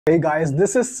Hey guys,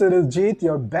 this is Jeet,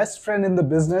 your best friend in the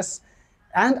business,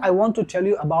 and I want to tell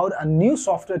you about a new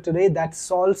software today that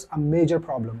solves a major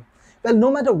problem. Well,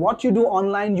 no matter what you do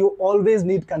online, you always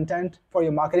need content for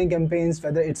your marketing campaigns,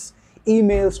 whether it's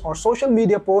emails or social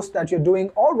media posts that you're doing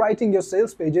or writing your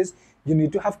sales pages, you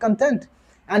need to have content.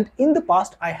 And in the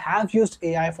past, I have used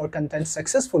AI for content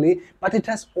successfully, but it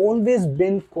has always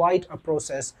been quite a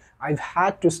process. I've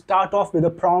had to start off with a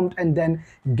prompt and then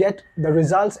get the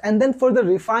results and then further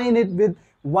refine it with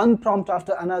one prompt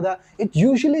after another. It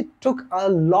usually took a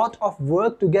lot of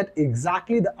work to get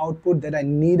exactly the output that I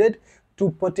needed to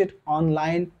put it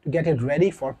online to get it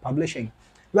ready for publishing.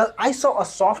 Well, I saw a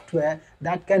software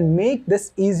that can make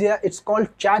this easier. It's called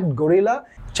ChatGorilla.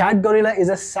 ChatGorilla is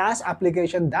a SaaS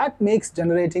application that makes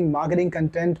generating marketing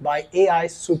content by AI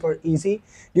super easy.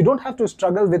 You don't have to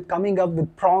struggle with coming up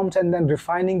with prompts and then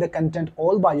refining the content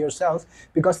all by yourself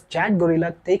because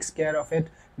ChatGorilla takes care of it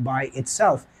by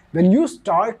itself. When you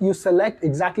start, you select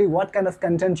exactly what kind of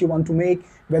content you want to make,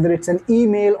 whether it's an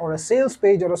email or a sales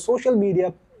page or a social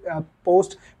media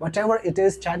post, whatever it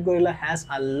is. ChatGorilla has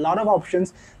a lot of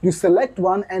options. You select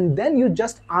one and then you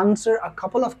just answer a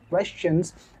couple of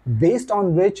questions based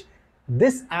on which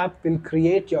this app will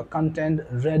create your content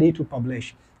ready to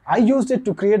publish. I used it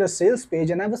to create a sales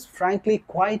page and I was frankly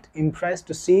quite impressed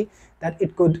to see that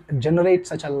it could generate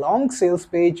such a long sales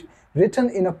page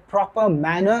written in a proper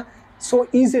manner so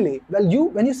easily. Well,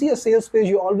 when you see a sales page,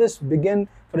 you always begin,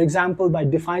 for example, by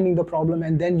defining the problem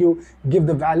and then you give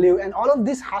the value, and all of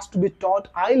this has to be taught.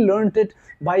 I learned it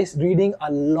by reading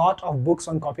a lot of books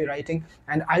on copywriting,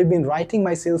 and I've been writing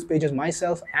my sales pages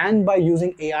myself and by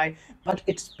using AI, but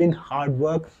it's been hard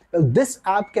work. Well, this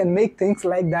app can make things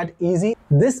like that easy.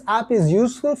 This app is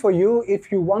useful for you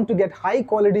if you want to get high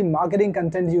quality marketing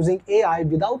content using AI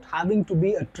without having to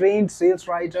be a trained sales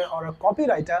writer or a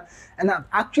copywriter. And I've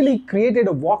actually created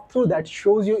a walkthrough that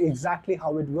shows you exactly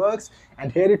how it works.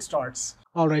 And here it starts.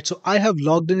 All right, so I have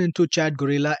logged in into Chat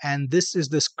Gorilla, and this is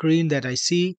the screen that I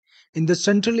see. In the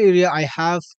central area, I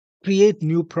have create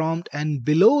new prompt, and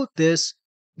below this,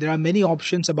 there are many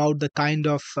options about the kind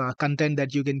of content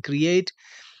that you can create.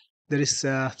 There is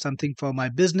something for my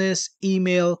business,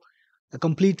 email, a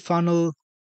complete funnel,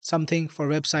 something for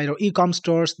website or e-com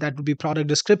stores. That would be product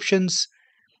descriptions.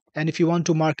 And if you want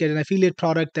to market an affiliate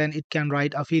product, then it can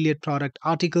write affiliate product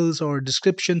articles or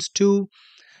descriptions too.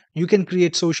 You can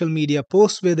create social media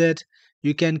posts with it.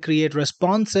 You can create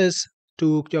responses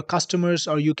to your customers,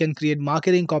 or you can create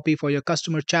marketing copy for your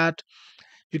customer chat.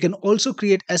 You can also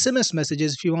create SMS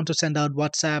messages if you want to send out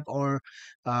WhatsApp or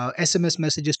SMS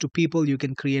messages to people. You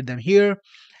can create them here.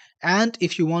 And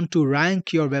if you want to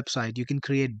rank your website, you can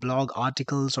create blog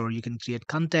articles or you can create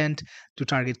content to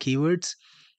target keywords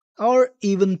or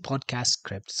even podcast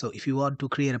scripts. So if you want to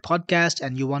create a podcast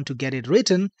and you want to get it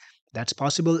written, that's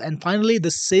possible. And finally,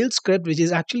 the sales script, which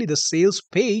is actually the sales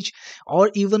page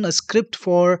or even a script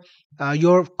for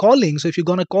your calling. So if you're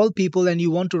going to call people and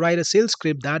you want to write a sales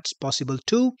script, that's possible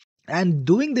too. And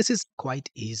doing this is quite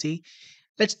easy.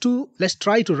 Let's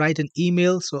try to write an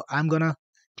email. So I'm going to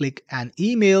click an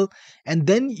email, and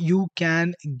then you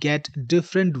can get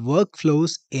different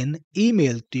workflows in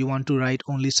email. Do you want to write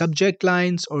only subject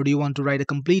lines, or do you want to write a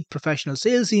complete professional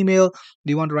sales email?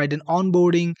 Do you want to write an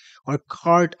onboarding or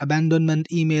cart abandonment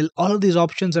email? All of these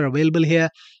options are available here.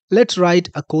 Let's write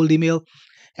a cold email,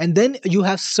 and then you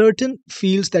have certain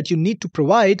fields that you need to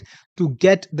provide to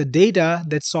get the data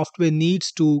that software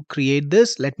needs to create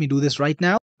this. Let me do this right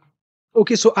now.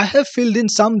 Okay, so I have filled in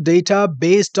some data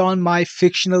based on my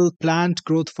fictional plant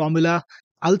growth formula.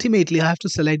 Ultimately, I have to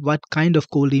select what kind of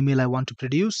cold email I want to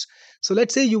produce. So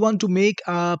let's say you want to make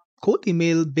a cold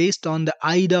email based on the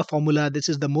AIDA formula. This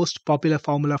is the most popular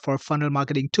formula for funnel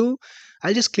marketing too.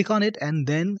 I'll just click on it and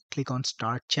then click on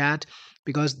Start Chat,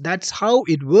 because that's how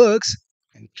it works.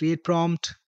 And create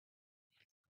prompt.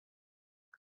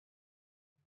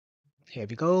 Here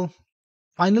we go.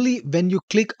 Finally, when you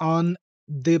click on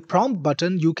the prompt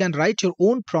button, you can write your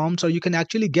own prompts, or you can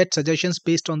actually get suggestions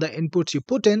based on the inputs you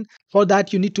put in. For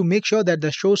that, you need to make sure that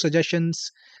the show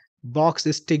suggestions box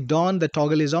is ticked on, the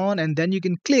toggle is on, and then you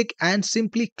can click and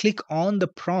simply click on the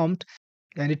prompt,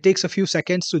 and it takes a few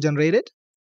seconds to generate it.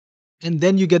 And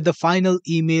then you get the final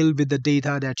email with the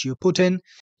data that you put in.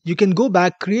 You can go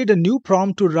back, create a new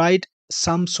prompt to write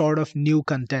some sort of new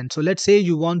content. So let's say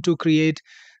you want to create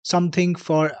something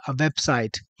for a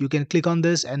website. You can click on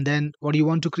this, and then what do you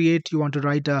want to create? You want to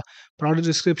write a product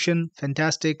description.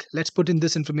 Fantastic. Let's put in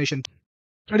this information.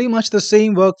 Pretty much the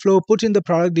same workflow. Put in the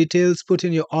product details, put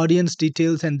in your audience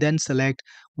details, and then select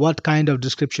what kind of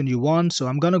description you want. So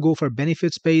I'm going to go for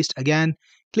benefits based. Again,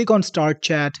 click on Start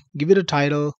Chat, give it a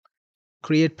title,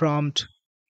 create prompt,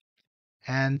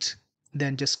 and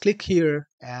then just click here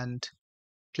and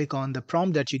click on the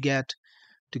prompt that you get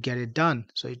to get it done.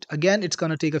 So again, it's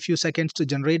going to take a few seconds to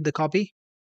generate the copy.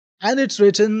 And it's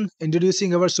written,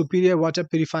 introducing our superior water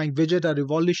purifying widget, a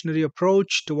revolutionary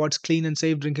approach towards clean and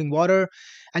safe drinking water.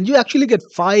 And you actually get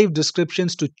 5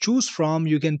 descriptions to choose from.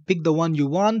 You can pick the one you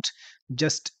want,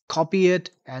 just copy it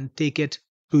and take it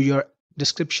to your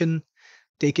description,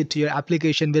 take it to your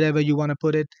application, wherever you want to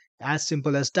put it. As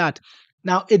simple as that.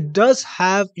 Now, it does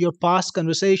have your past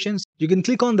conversations. You can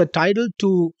click on the title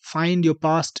to find your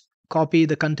past copy,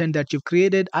 the content that you've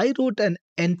created. I wrote an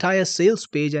entire sales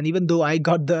page, and even though I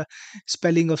got the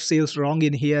spelling of sales wrong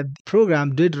in here, the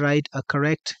program did write a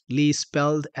correctly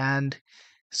spelled and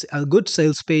a good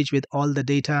sales page with all the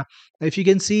data. If you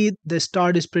can see, the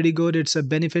start is pretty good. It's a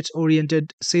benefits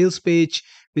oriented sales page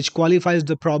which qualifies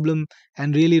the problem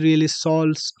and really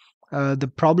solves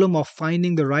the problem of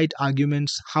finding the right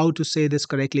arguments, how to say this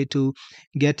correctly to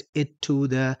get it to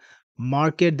the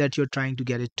market that you're trying to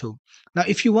get it to. Now,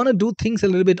 if you want to do things a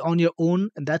little bit on your own,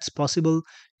 that's possible.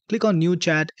 Click on new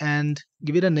chat and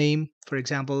give it a name. For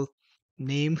example,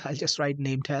 name, I'll just write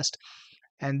name test.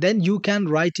 And then you can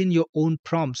write in your own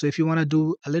prompt. So if you want to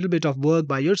do a little bit of work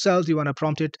by yourself, you want to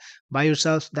prompt it by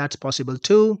yourself, that's possible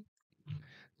too.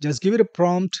 Just give it a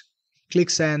prompt, click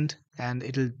send, and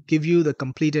it'll give you the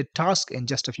completed task in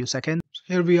just a few seconds.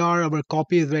 Here we are, our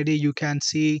copy is ready. You can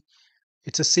see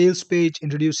it's a sales page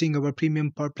introducing our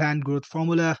premium per plant growth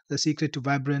formula, the secret to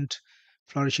vibrant,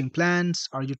 flourishing plants.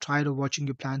 Are you tired of watching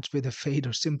your plants wither, fade,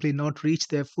 or simply not reach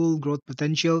their full growth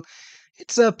potential?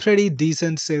 It's a pretty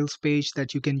decent sales page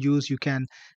that you can use. You can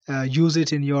use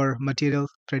it in your material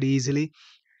pretty easily.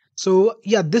 So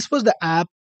yeah, this was the app.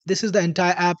 This is the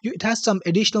entire app. It has some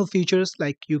additional features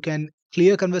like you can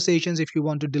clear conversations. If you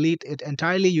want to delete it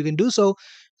entirely, you can do so.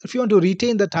 If you want to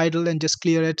retain the title and just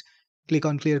clear it, click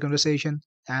on clear conversation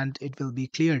and it will be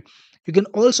cleared. You can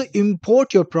also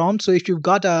import your prompt. So if you've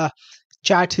got a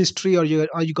chat history or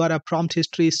you got a prompt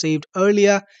history saved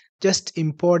earlier, just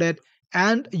import it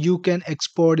and you can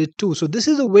export it too. So this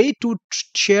is a way to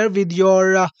share with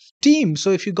your team.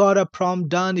 So if you got a prompt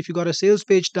done, if you got a sales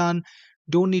page done,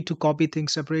 don't need to copy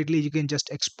things separately. You can just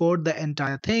export the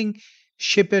entire thing,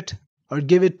 ship it or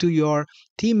give it to your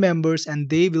team members and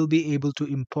they will be able to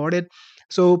import it.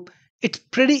 So it's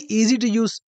pretty easy to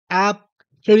use app,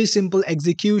 very simple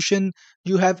execution.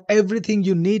 You have everything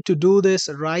you need to do this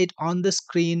right on the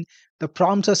screen. The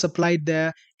prompts are supplied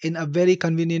there in a very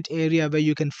convenient area where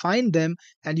you can find them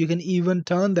and you can even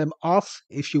turn them off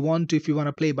if you want to, if you want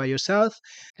to play by yourself.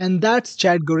 And that's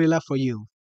ChatGorilla for you.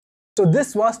 So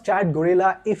this was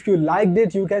ChatGorilla. If you liked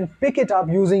it, you can pick it up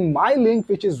using my link,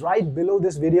 which is right below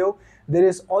this video. There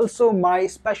is also my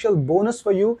special bonus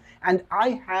for you, and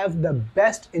I have the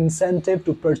best incentive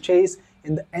to purchase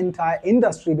in the entire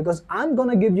industry because I'm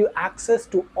gonna give you access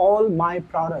to all my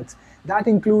products. That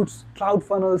includes Cloud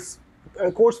Funnels,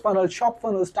 Course Funnel, Shop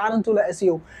Funnels, Tarantula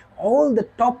SEO, all the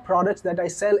top products that I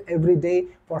sell every day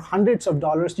for hundreds of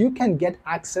dollars. You can get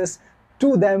access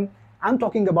to them. I'm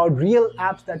talking about real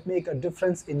apps that make a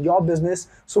difference in your business.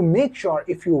 So make sure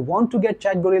if you want to get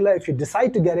ChatGorilla, if you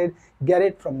decide to get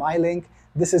it from my link.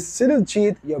 This is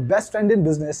Jeet, your best friend in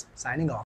business, signing off.